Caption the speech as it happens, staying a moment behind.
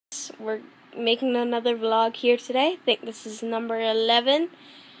we're making another vlog here today. I think this is number 11.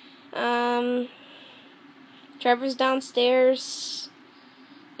 Trevor's downstairs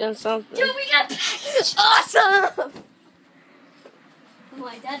doing something. Dude, we got package! Awesome!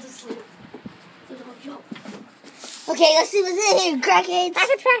 My dad's asleep. So don't jump. Okay, let's see what's in here, crackheads.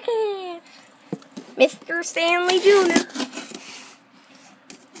 Crackhead! Mr. Stanley Jr.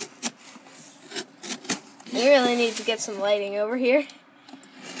 You really need to get some lighting over here.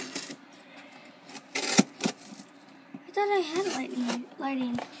 I thought I had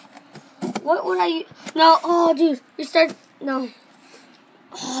lighting. What would I use? No, oh, dude. No.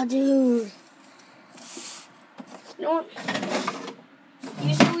 Oh, dude. You know what?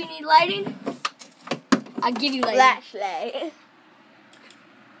 You said we need lighting? I'll give you lighting. Flashlight.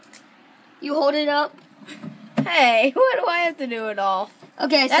 You hold it up. Hey, what do I have to do it all?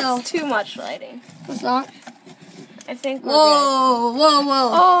 Okay, That's too much lighting. It's not. I think we're Whoa.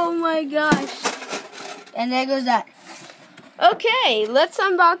 Oh my gosh. And there goes that. Okay, let's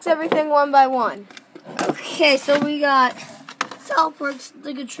unbox everything one by one. Okay, so we got South Park's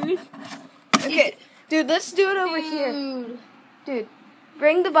Stick of Truth. Okay, dude, let's do it over here. Dude,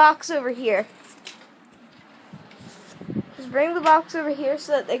 bring the box over here. Just bring the box over here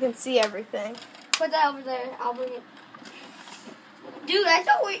so that they can see everything. Put that over there. I'll bring it. Dude, I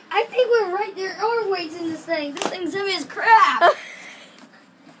think we're right. There are weights in this thing. This thing's heavy as crap.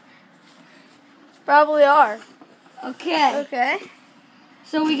 Probably are. Okay.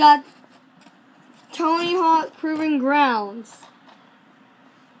 So we got Tony Hawk Proving Grounds.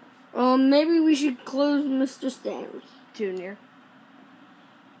 Maybe we should close Mr. Stanley Jr.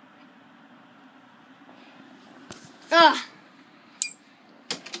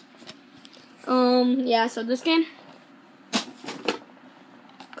 Yeah, so this game,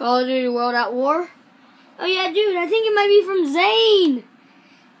 Call of Duty World at War. Oh yeah, dude, I think it might be from Zane.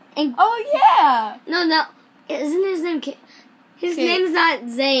 And yeah. no, isn't his name Kate? His name's not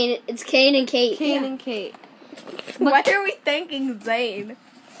Zane. It's Kane and Kate. Kane and Kate. Why are we thanking Zane?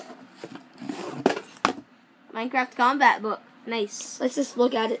 Minecraft combat book. Nice. Let's just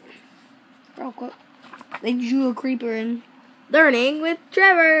look at it real quick. They drew a creeper in. Learning with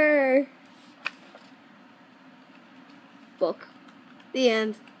Trevor. Book. The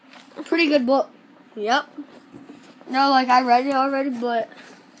end. Pretty good book. Yep. No, like I read it already, but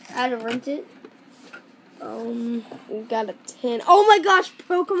I had to rent it. We got a tin. Oh my gosh,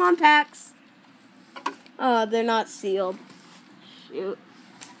 Pokemon packs. Oh, they're not sealed. Shoot.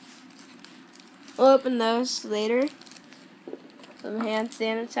 We'll open those later. Some hand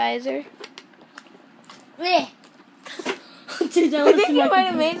sanitizer. Meh. Dude, I think you might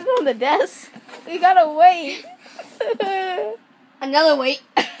have made it on the desk. You gotta wait. Another weight.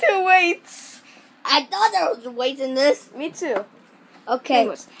 2 weights. I thought there was weights in this. Me too. Okay. It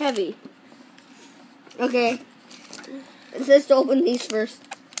was heavy. Okay. It says to open these first.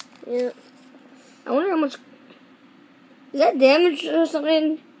 Yeah. I wonder how much. Is that damage or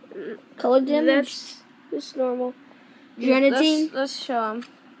something? Color damage? That's just normal. Grenadine? Let's show them.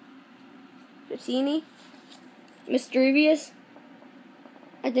 Dratini? Mischievous?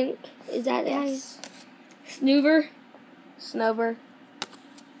 I think. Is that Yes. Snoover? Snover.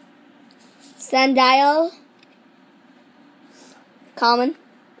 Sandile? Common?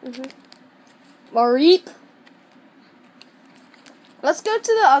 Mareep? Let's go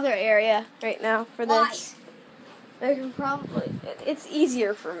to the other area right now for Why? this. I can probably. It's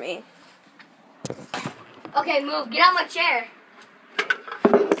easier for me. Okay, move. Get out of my chair.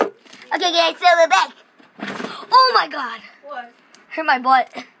 Okay, guys, so we're back. Oh my god. What? Hurt my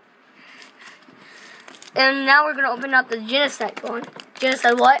butt. And now we're going to open up the Genocide one.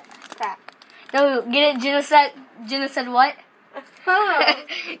 Genocide what? Crap. No, get it? Genocide what? Oh.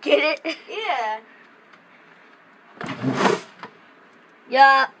 Get it? Yeah.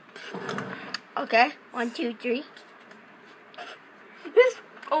 Yeah. Okay. 1, 2, 3. There's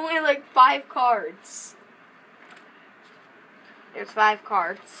only like 5 cards. There's 5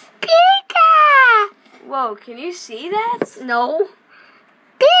 cards. Pika! Whoa, can you see that? No.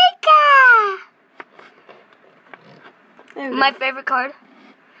 Pika! There we My go. favorite card.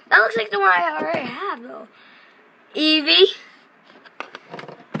 That looks like the one I already have, though. Eevee.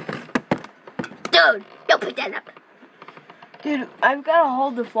 Dude, don't put that up. Dude, I've got to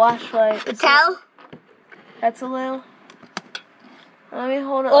hold the flashlight. Patel? That's a little. Let me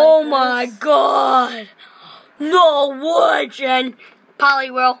hold it. Oh like my this. god. No way, Jen.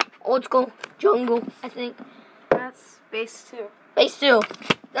 Poliwhirl. Old school. Jungle, I think. That's base 2. Base 2.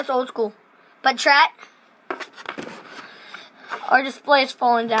 That's old school. But Trat. Our display is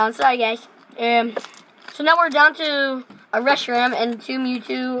falling down. Sorry, guys. So now we're down to a Reshiram and 2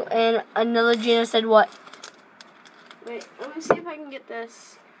 Mewtwo and another Gina said what? Wait, let me see if I can get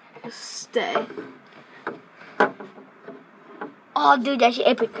this to stay. Oh, dude, that's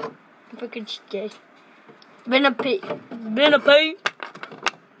epic. Freaking shit. Venipede.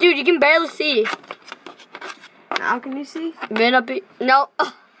 Dude, you can barely see. Now can you see? Venipede. No.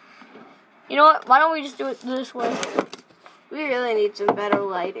 You know what? Why don't we just do it this way? We really need some better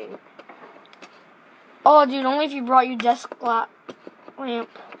lighting. Oh, dude, only if you brought your desk lamp. We're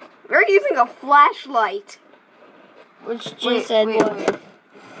using a flashlight. Which Jin said what? Wait.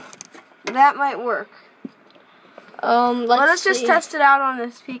 That might work. Let us just test it out on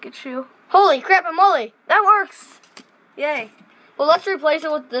this Pikachu. Holy crap and moly! That works. Yay. Well, let's replace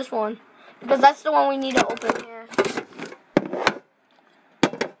it with this one. Because that's the one we need to open. Yeah.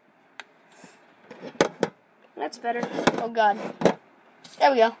 That's better. Oh, God.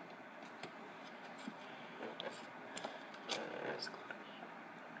 There we go.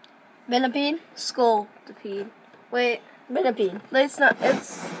 Venipede? Skulltipede. Wait. Venipede. It's not.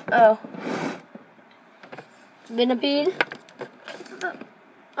 It's. Oh. Venipede?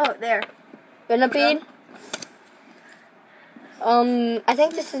 Oh, there. Venipede? I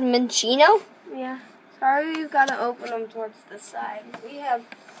think this is Minccino. Yeah. Sorry, you've got to open them towards the side. We have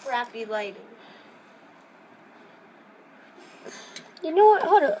crappy lighting. You know what?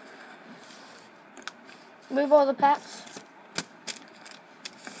 Hold up. Move all the packs.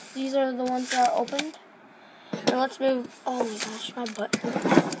 These are the ones that are opened. And let's move. Oh my gosh, my butt.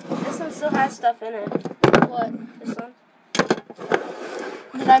 This one still has stuff in it. What? This one?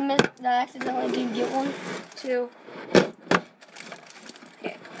 Did I accidentally didn't get one? 2.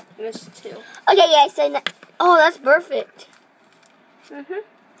 Okay, missed 2. Okay, guys. So oh, that's perfect. Mhm.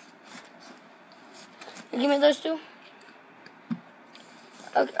 Give me those 2.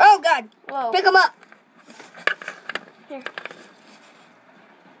 Okay. Oh God! Whoa. Pick them up. Here.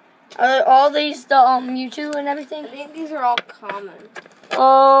 Are all these the Mewtwo and everything? I think these are all common.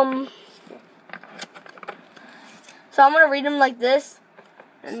 So I'm gonna read them like this.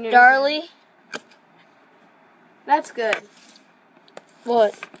 And Starly. That's good.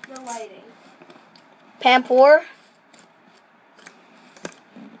 What? The lighting. Pampor.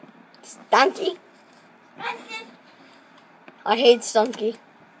 Stunky. I hate Stunky.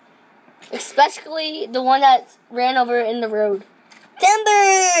 Especially the one that ran over in the road.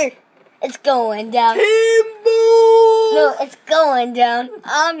 Timber! It's going down. Timber! No, it's going down.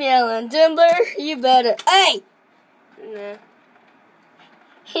 I'm yelling, Timber, you better. Hey! Nah.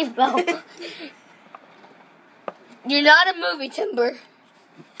 He fell. You're not a movie, Timber.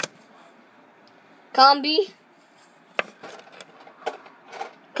 Combi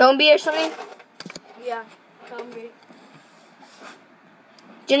or something? Yeah, Combi.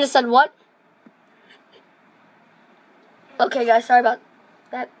 Jenna said what? Okay, guys, sorry about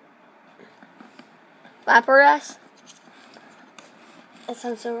that. Lapras? That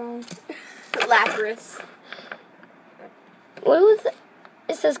sounds so wrong. Lapras. What was it?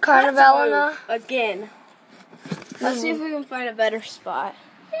 It says Carnivalina. Again. Let's see if we can find a better spot.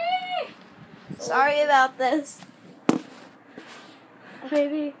 Sorry about this.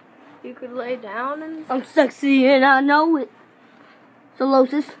 Maybe you could lay down and... I'm sexy and I know it.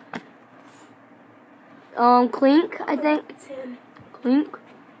 Solosis. Clink, I think. Clink.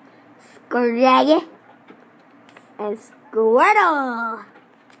 Scraggy. And Squirtle.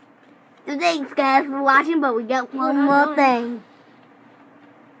 So thanks guys for watching, but we got one more thing.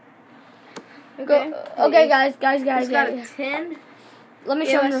 Okay, guys. It's got a tin. Let me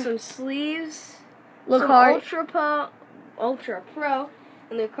Give show us you some sleeves. Look some hard. Ultra Pro,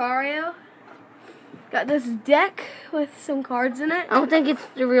 and Lucario. Got this deck with some cards in it. I don't think it's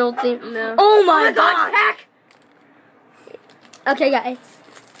the real thing. No. Oh my God! Pack! Okay, guys.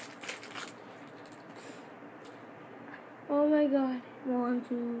 Oh my God. 1,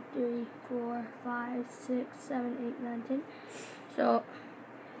 2, 3, 4, 5, 6, 7, 8, 9, 10. So,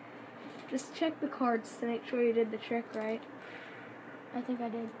 just check the cards to make sure you did the trick right. I think I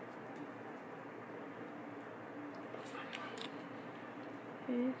did.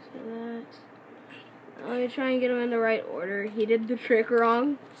 Okay, so that's... Let me try and get them in the right order. He did the trick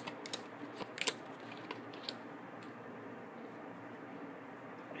wrong.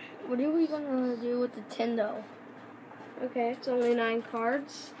 What are we gonna do with the tin though? Okay, it's only 9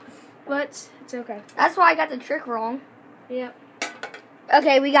 cards, but it's okay. That's why I got the trick wrong. Yep.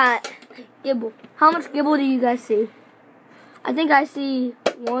 Okay, we got Gibble. How much Gibble do you guys see? I think I see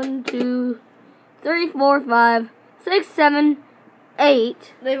 1, 2, 3, 4, 5, 6, 7,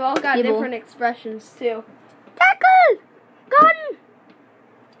 8. They've all got Gibble. different expressions too. Tackle! Gun!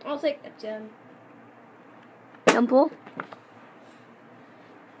 I'll take the 10. Simple.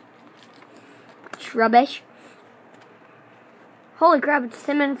 Rubbish. Holy crap, it's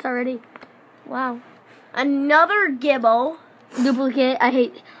 10 minutes already. Wow. Another Gibble. Duplicate, I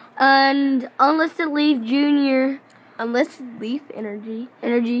hate. And Unlisted Leaf Junior. Unlisted Leaf Energy.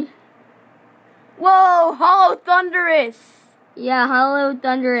 Whoa, Hollow Thundurus. Yeah, Hollow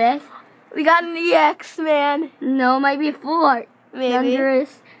Thundurus. We got an EX, man. No, it might be a full art. Maybe.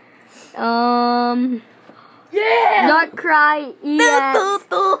 Thundurus. Yeah. Darkrai EX.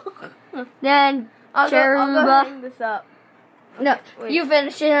 Then I'll go Cheruba. hang this up. No, Wait. you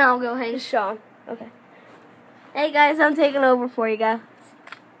finish it and I'll go hang. Sean. Okay. Hey guys, I'm taking over for you guys.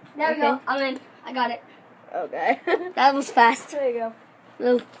 There we go. I'm in. I got it. Okay. That was fast. There you go.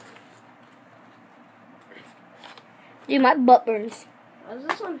 Move. Dude, my butt burns. Oh, is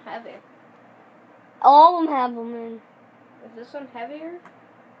this one heavier? All of them have them in. Is this one heavier?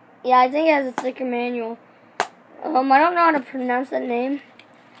 Yeah, I think it has a thicker manual. I don't know how to pronounce that name.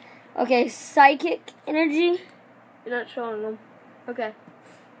 Okay, Psychic Energy. You're not showing them. Okay.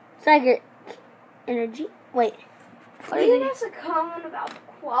 Psychic Energy. Wait. What Leave is us a comment about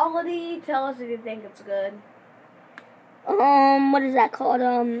quality. Tell us if you think it's good. it? What is that called?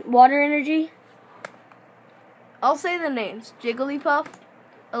 Water Energy. I'll say the names. Jigglypuff,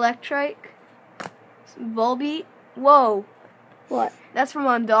 Electrike, Volbeat. Whoa. What? That's from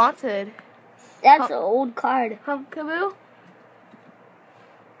Undaunted. That's an old card. Pumpkaboo?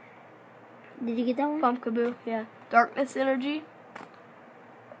 Did you get that one? Pumpkaboo, yeah. Darkness Energy.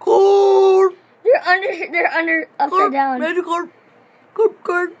 Card! They're under upside down. Magic card.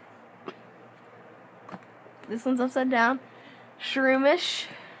 Card. This one's upside down. Shroomish.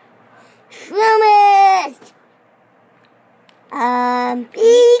 Shroomish!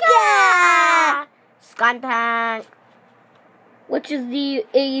 Pika! Skuntank. Which is it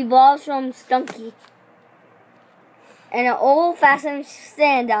evolves from Stunky. And an old-fashioned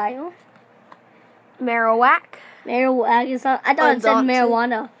Sandile. Marowak. I thought it said Undaunted.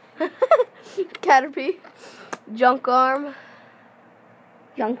 marijuana. Caterpie. Junk Arm.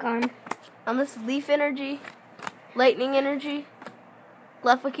 Junk Arm. This Leaf Energy. Lightning Energy.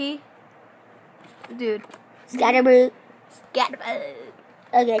 Lefaki. Dude. Scatterboo. Scatterbug.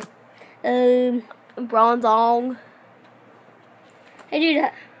 Okay. Bronzong. Hey, dude.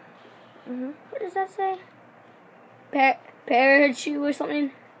 Mm-hmm. What does that say? Parachu or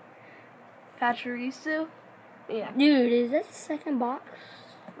something? Pachirisu. Yeah. Dude, is that the second box?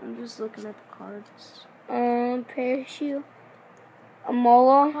 I'm just looking at the cards. Parachu.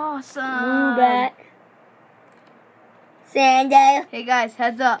 Amola. Awesome. Woobat. Sandile. Hey guys,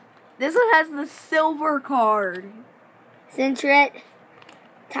 heads up. This one has the silver card. Sentret.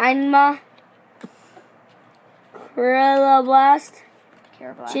 Tynma. Krilla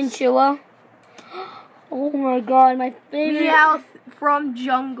Chinchilla. Oh my god, my favorite. Meowth from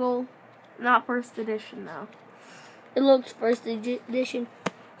Jungle. Not first edition though. It looks first edition.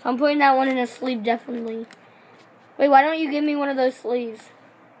 So I'm putting that one in a sleeve definitely. Wait, why don't you give me one of those sleeves?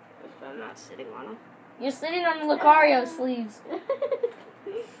 I'm not sitting on them. You're sitting on the Lucario sleeves.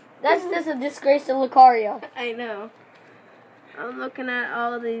 That's just a disgrace to Lucario. I know. I'm looking at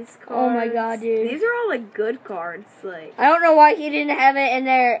all of these cards. Oh my god, dude. These are all like good cards. Like I don't know why he didn't have it in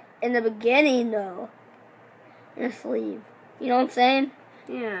there in the beginning though. In a sleeve. You know what I'm saying?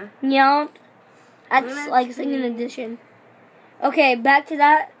 yeah. Yeah. That's Let's like second see. edition. Okay, back to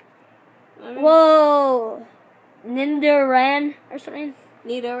that. Let me- Whoa. Nidoran or something.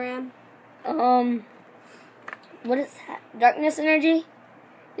 Nidoran. What is that? Darkness Energy?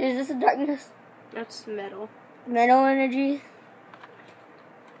 Is this a darkness? That's metal. Metal Energy?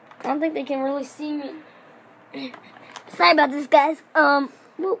 I don't think they can really see me. Sorry about this, guys.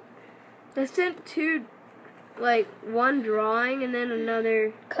 Whoop. They sent two, like one drawing and then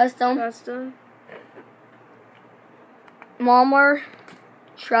another Custom. custom. Malmar.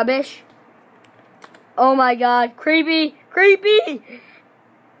 Shrubbish. Oh my god. Creepy. Creepy.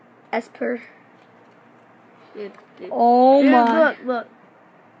 Esper. Dude. Oh Dude, my. look.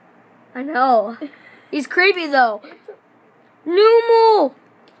 I know. He's creepy though. Numal.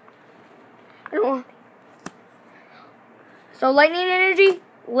 I don't want. So Lightning Energy,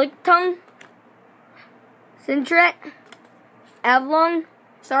 Lick Tongue, Sentret, Avalon,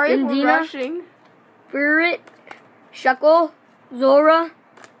 Sorry if we're Indina? rushing. Spirit, Shuckle, Zora,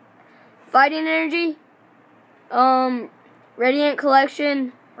 Fighting Energy, Radiant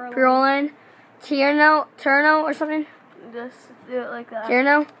Collection, Purloin, Turno or something. Just do it like that.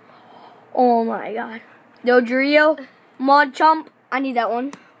 Tierno. Oh my god. Dodrio, Modchomp. I need that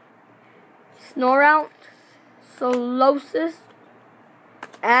one. Snorunt, Solosis,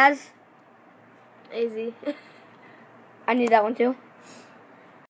 Az, Easy. I need that one too.